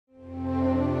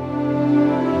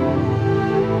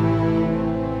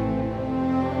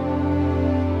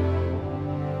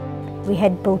We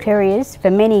had bull terriers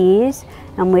for many years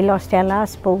and we lost our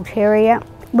last bull terrier.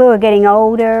 We were getting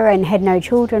older and had no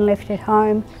children left at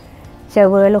home, so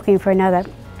we were looking for another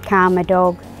calmer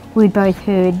dog. We'd both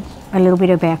heard a little bit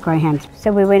about greyhounds,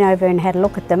 so we went over and had a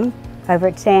look at them over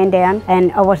at Sandown,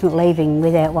 and I wasn't leaving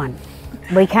without one.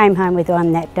 We came home with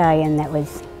one that day and that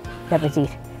was it.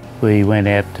 We went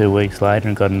out 2 weeks later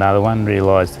and got another one,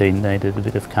 realised he needed a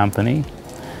bit of company,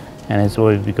 and as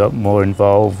we got more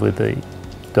involved with the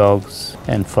dogs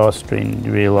and fostering,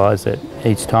 you realise that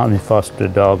each time you foster a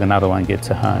dog, another one gets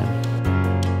a home.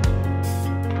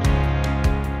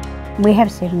 We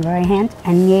have 7 greyhounds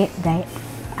and yet they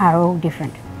are all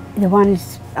different. The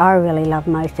ones I really love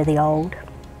most are the old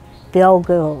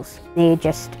girls. They're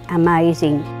just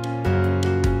amazing.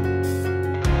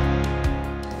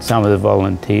 Some of the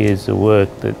volunteers, the work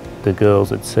that the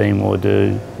girls at Seymour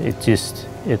do, it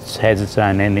has its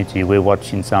own energy. We're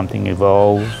watching something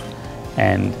evolve,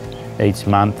 and each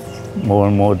month more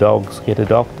and more dogs get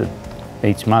adopted.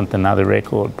 Each month another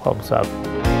record pops up.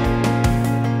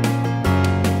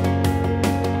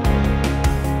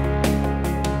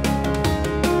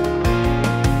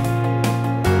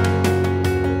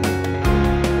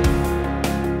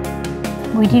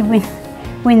 We did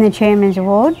win the Chairman's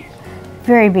Award.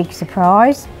 Very big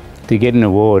surprise. To get an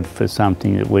award for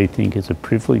something that we think is a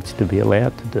privilege to be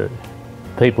allowed to do.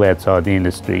 People outside the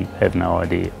industry have no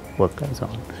idea what goes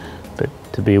on, but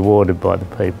to be awarded by the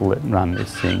people that run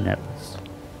this thing, that was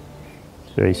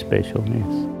very special,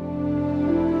 yes.